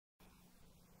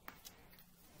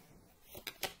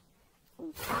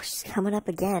She's coming up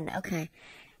again. Okay.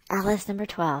 Alice number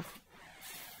 12.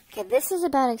 Okay, this is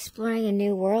about exploring a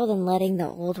new world and letting the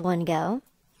old one go.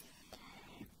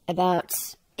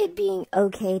 About it being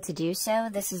okay to do so.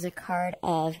 This is a card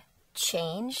of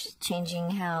change.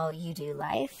 Changing how you do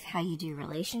life, how you do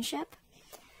relationship.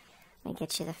 Let me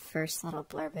get you the first little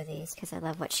blurb of these because I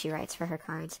love what she writes for her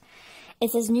cards.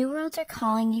 It says, new worlds are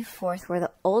calling you forth where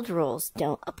the old rules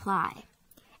don't apply.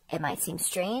 It might seem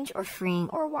strange or freeing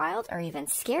or wild or even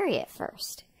scary at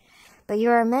first. But you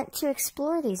are meant to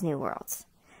explore these new worlds.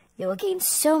 You will gain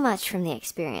so much from the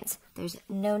experience. There's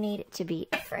no need to be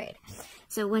afraid.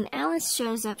 So when Alice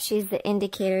shows up, she's the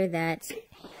indicator that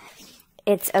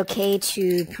it's okay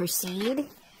to proceed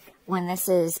when this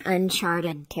is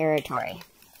uncharted territory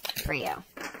for you.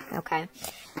 Okay,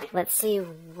 let's see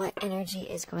what energy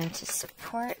is going to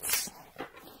support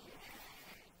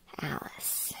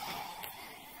Alice.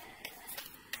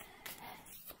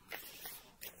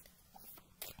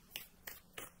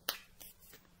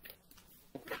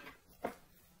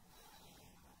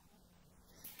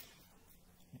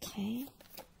 Okay.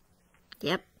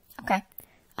 Yep. Okay.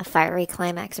 A fiery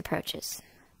climax approaches.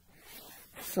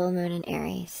 Full moon in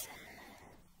Aries.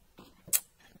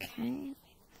 Okay.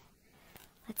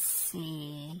 Let's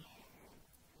see.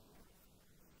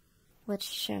 Which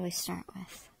shall we start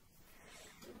with?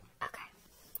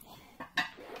 Okay.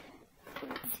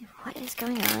 Let's see what is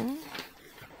going on.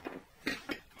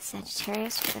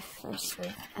 Sagittarius for the first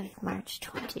week of March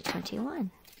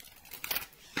 2021.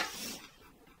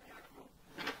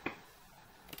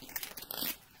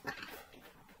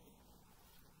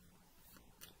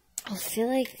 I feel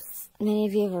like many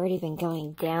of you have already been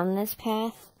going down this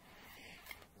path.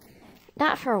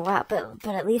 Not for a while,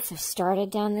 but at least have started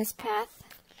down this path.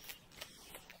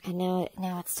 And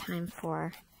now it's time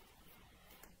for,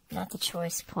 not the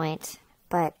choice point,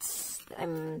 but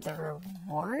the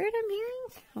reward I'm hearing?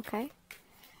 Okay.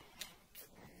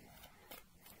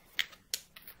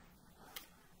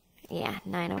 Yeah,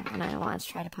 nine of wands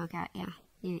try to poke out. Yeah,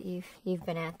 you've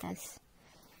been at this.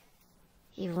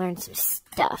 You've learned some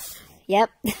stuff. Yep.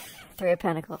 Three of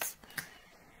Pentacles.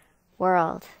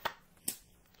 World.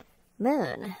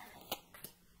 Moon.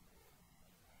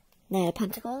 Knight of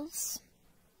Pentacles.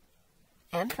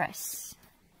 Empress.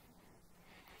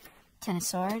 Ten of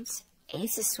Swords.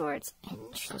 Ace of Swords.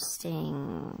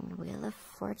 Interesting. Wheel of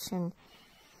Fortune.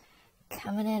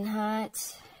 Coming in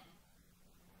hot.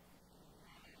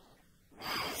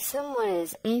 Someone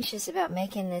is anxious about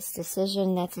making this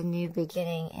decision. That's a new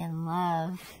beginning in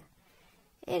love.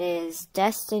 It is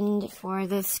destined for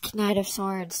this Knight of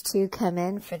Swords to come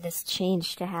in, for this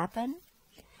change to happen.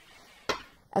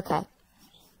 Okay.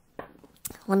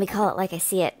 Let me call it like I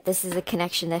see it. This is a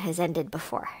connection that has ended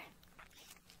before.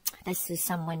 This is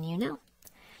someone you know.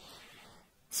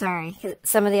 Sorry, 'cause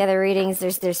some of the other readings,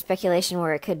 there's speculation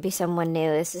where it could be someone new.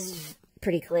 This is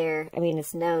pretty clear. I mean,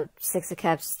 it's no Six of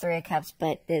Cups, Three of Cups,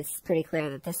 but it's pretty clear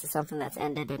that this is something that's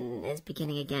ended and is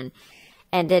beginning again.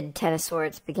 Ended, Ten of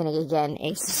Swords, beginning again,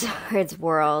 Ace of Swords,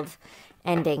 world,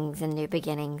 endings and new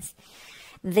beginnings.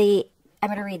 I'm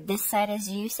going to read this side as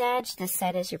you, Sag, this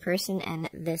side as your person, and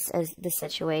this as the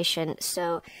situation.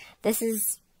 So this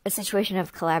is a situation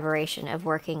of collaboration, of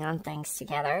working on things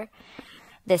together.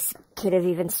 This could have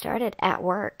even started at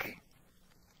work.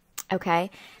 Okay?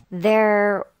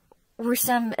 There were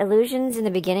some illusions in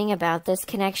the beginning about this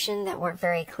connection that weren't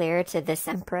very clear to this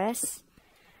Empress.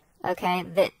 Okay?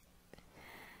 That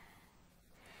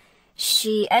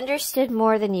she understood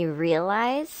more than you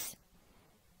realize,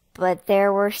 but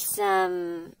there were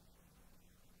some...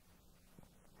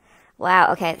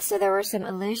 Wow, okay, so there were some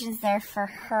illusions there for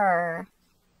her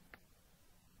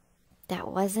that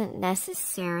wasn't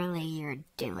necessarily your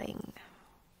doing.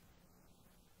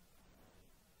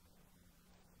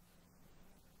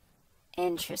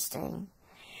 Interesting.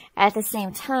 At the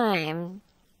same time,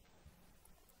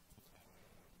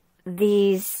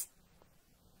 it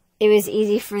was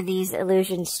easy for these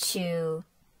illusions to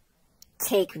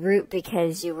take root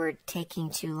because you were taking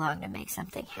too long to make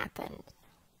something happen.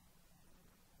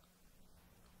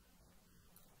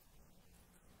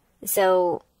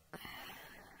 So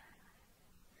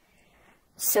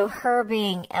her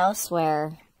being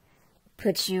elsewhere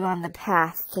puts you on the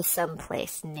path to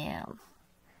someplace new.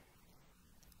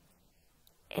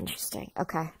 Interesting.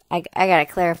 Okay. I gotta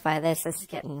clarify this. This is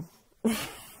getting...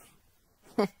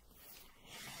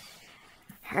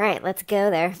 Alright, let's go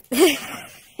there.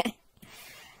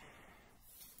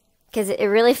 Because it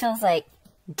really feels like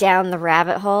down the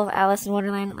rabbit hole, Alice in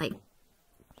Wonderland. Like,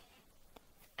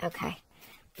 okay.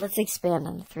 Let's expand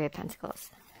on the Three of Pentacles.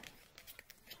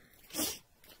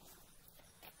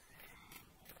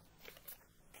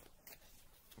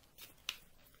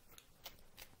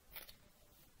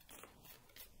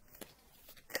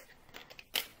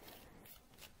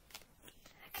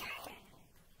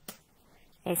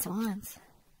 Ace of Wands.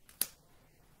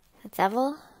 The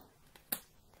Devil.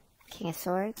 King of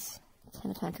Swords.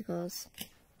 Ten of Pentacles.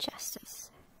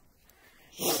 Justice.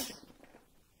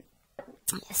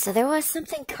 So there was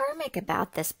something karmic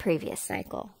about this previous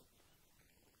cycle.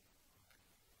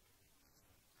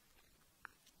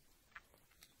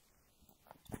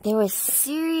 There was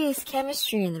serious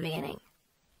chemistry in the beginning.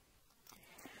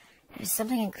 There's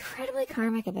something incredibly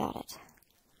karmic about it.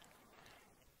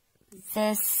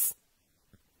 This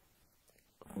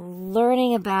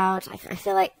learning about, I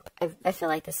feel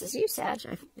like this is you, Sag,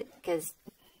 because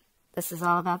this is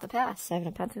all about the past. Seven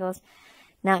of Pentacles,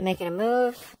 not making a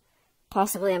move,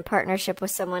 possibly in partnership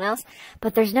with someone else,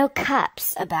 but there's no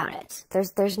cups about it.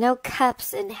 There's no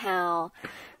cups in how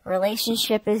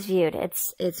relationship is viewed.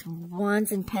 It's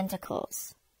Wands and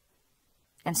Pentacles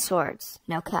and Swords,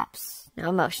 no cups, no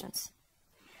emotions.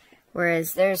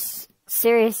 Whereas there's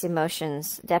serious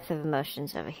emotions, depth of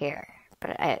emotions over here.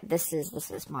 But this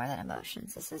is more than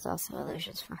emotions. This is also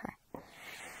illusions for her.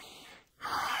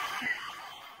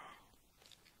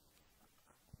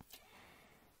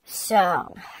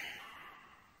 So,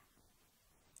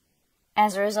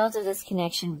 as a result of this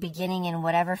connection, beginning in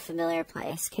whatever familiar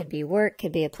place, could be work,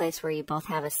 could be a place where you both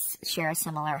have share a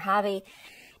similar hobby,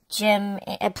 gym,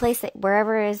 a place that,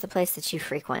 wherever is the place that you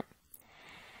frequent.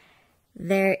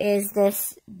 There is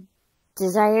this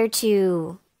desire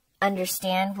to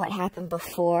understand what happened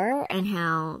before and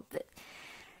how that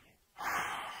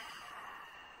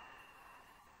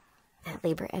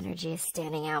Libra energy is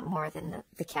standing out more than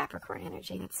the Capricorn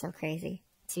energy. That's so crazy.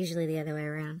 It's usually the other way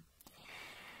around.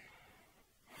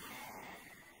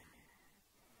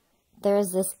 There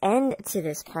is this end to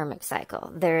this karmic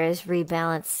cycle. There is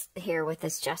rebalance here with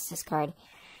this Justice card.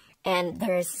 And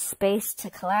there is space to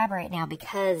collaborate now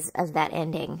because of that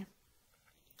ending.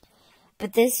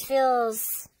 But this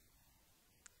feels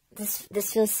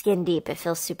skin deep. It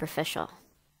feels superficial.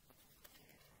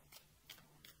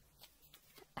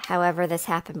 However, this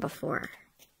happened before.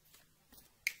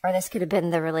 Or this could have been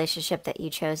the relationship that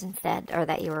you chose instead, or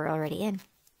that you were already in.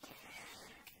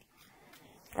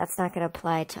 That's not going to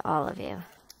apply to all of you.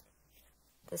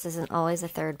 This isn't always a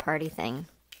third-party thing.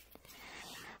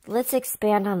 Let's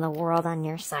expand on the world on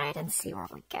your side and see where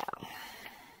we go.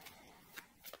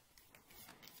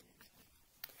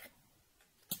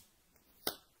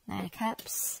 Nine of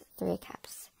Cups, Three of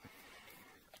Cups.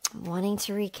 Wanting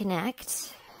to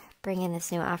reconnect. Bring in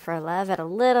this new offer of love at a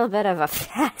little bit of a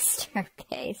faster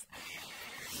pace.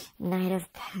 Knight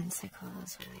of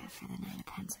Pentacles. What do we have for the Knight of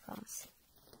Pentacles?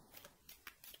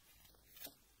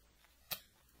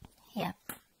 Yep.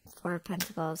 Four of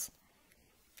Pentacles.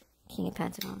 King of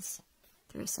Pentacles.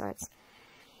 Three of Swords.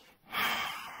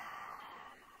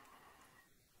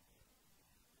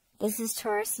 This is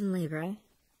Taurus and Libra.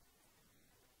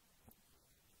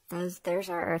 There's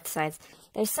our earth signs.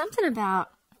 There's something about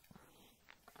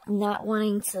not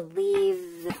wanting to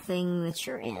leave the thing that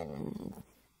you're in.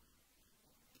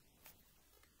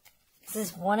 This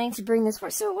is wanting to bring this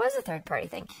forward. So it was a third party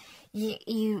thing.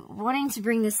 You wanting to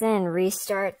bring this in,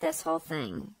 restart this whole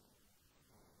thing.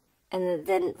 And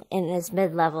then in this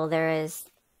mid-level, there is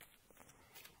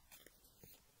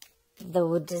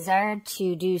the desire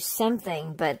to do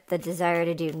something, but the desire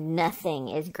to do nothing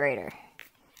is greater.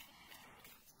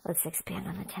 Let's expand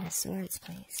on the Ten of Swords,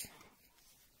 please.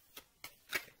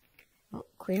 Oh,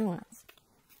 Queen of Wands.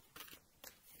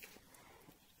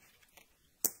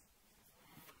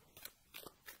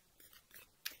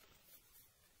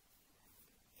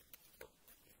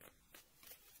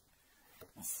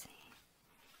 Let's see.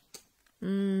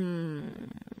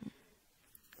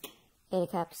 Eight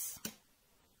of Cups.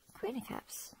 Queen of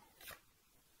Cups.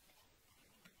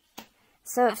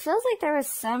 So it feels like there was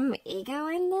some ego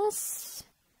in this.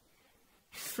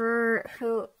 For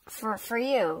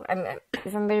you,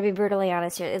 if I'm going to be brutally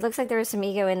honest here, it looks like there was some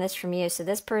ego in this from you. So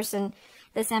this person,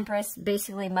 this Empress,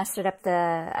 basically mustered up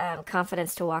the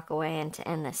confidence to walk away and to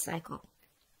end this cycle.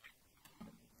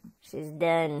 She's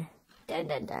done.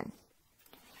 Done.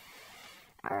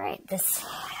 All right, this,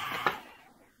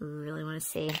 really want to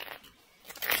see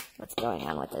what's going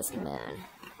on with this moon.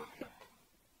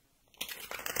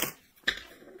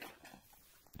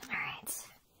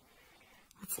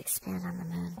 Let's expand on the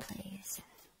moon, please.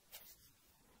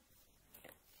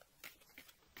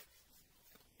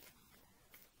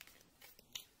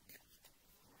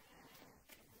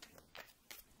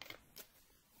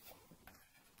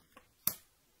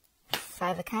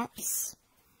 Five of Cups,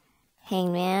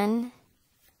 Hangman,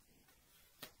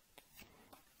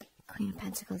 Queen of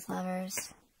Pentacles,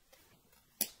 Lovers,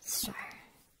 Star.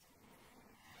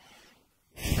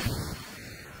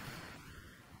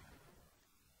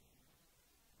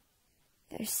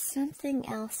 There's something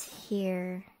else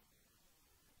here.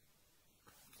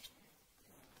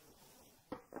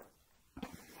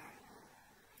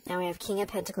 Now we have King of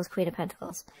Pentacles, Queen of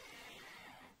Pentacles.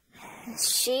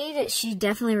 She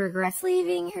definitely regrets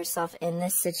leaving herself in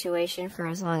this situation for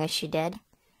as long as she did,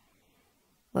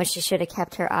 when she should have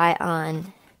kept her eye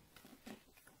on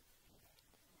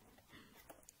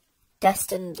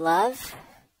destined love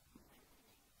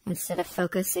instead of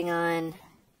focusing on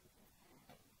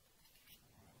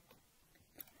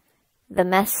the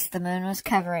mess the moon was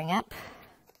covering up.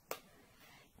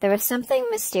 There was something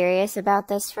mysterious about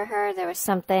this for her. There was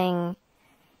something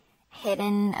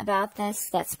hidden about this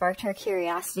that sparked her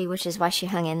curiosity, which is why she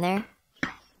hung in there.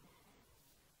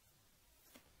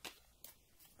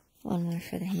 One more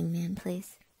for the Hangman,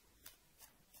 please.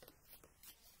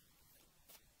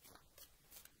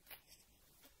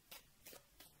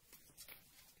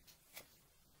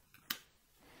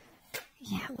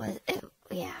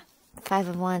 Yeah, Five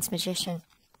of Wands, Magician.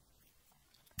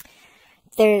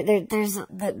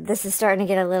 This is starting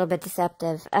to get a little bit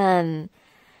deceptive. And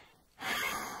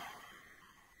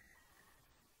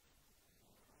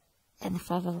the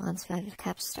Five of Wands, Five of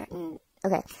Cups starting.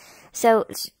 Okay, so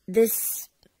this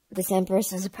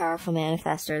Empress is a powerful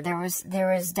manifestor. There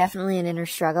was definitely an inner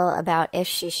struggle about if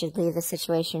she should leave the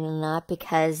situation or not,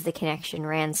 because the connection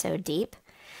ran so deep.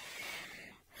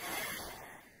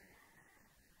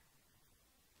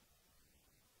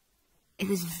 It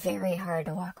was very hard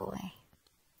to walk away.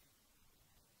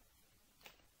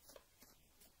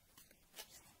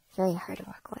 Very hard to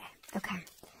walk away. Okay.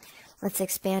 Let's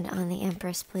expand on the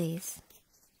Empress, please.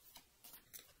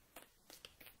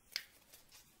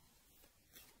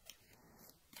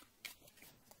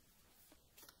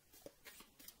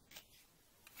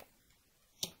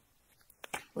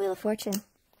 Wheel of Fortune.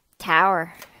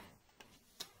 Tower.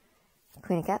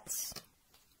 Queen of Cups.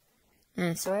 Nine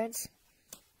of Swords.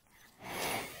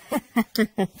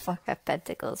 Four of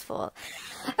Pentacles full.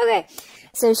 Okay,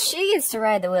 so she gets to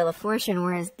ride the Wheel of Fortune,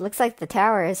 whereas it looks like the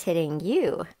Tower is hitting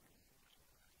you.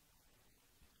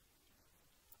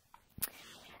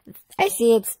 I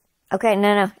see it's... Okay,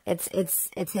 no. It's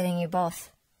hitting you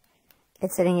both.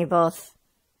 It's hitting you both.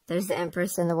 There's the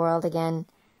Empress in the world again.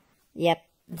 Yep,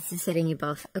 this is hitting you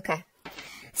both. Okay,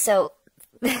 so...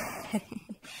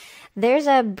 there's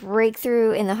a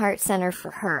breakthrough in the heart center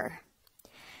for her.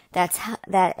 That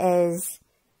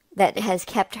has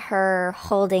kept her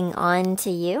holding on to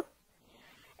you,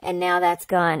 and now that's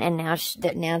gone, and now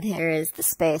there is the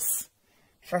space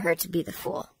for her to be the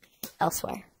Fool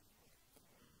elsewhere.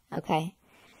 Okay.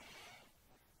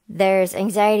 There's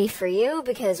anxiety for you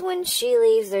because when she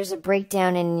leaves, there's a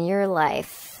breakdown in your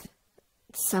life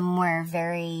somewhere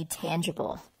very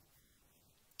tangible.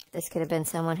 This could have been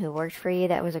someone who worked for you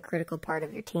that was a critical part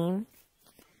of your team.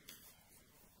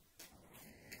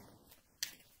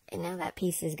 And now that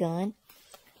piece is gone.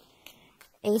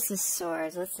 Ace of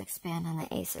Swords. Let's expand on the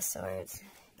Ace of Swords.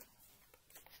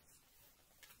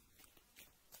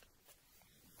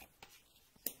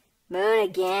 Moon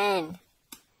again.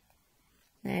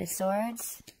 Knight of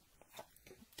Swords.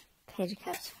 Page of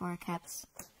Cups, Four of Cups.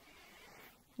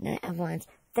 Knight of Wands.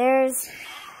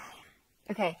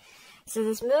 Okay, so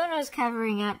this moon was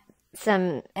covering up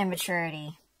some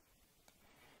immaturity.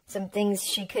 Some things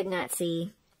she could not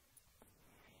see.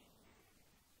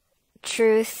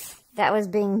 Truth that was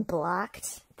being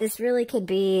blocked. This really could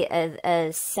be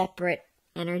a separate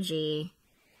energy.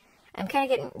 I'm kind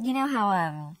of getting, you know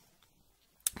how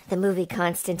the movie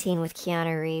Constantine with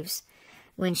Keanu Reeves,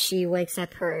 when she wakes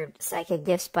up her psychic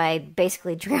gifts by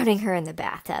basically drowning her in the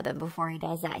bathtub, and before he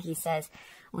does that, he says,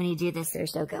 when you do this,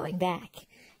 there's no going back.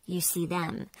 You see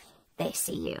them, they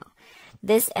see you.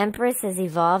 This Empress has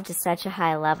evolved to such a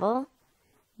high level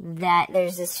that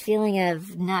there's this feeling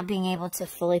of not being able to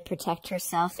fully protect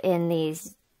herself in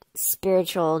these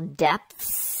spiritual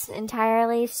depths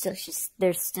entirely. So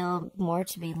there's still more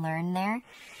to be learned there.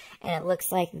 And it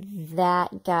looks like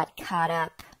that got caught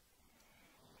up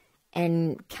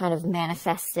and kind of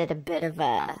manifested a bit of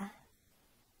a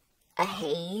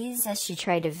haze as she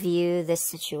tried to view this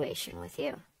situation with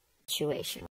you.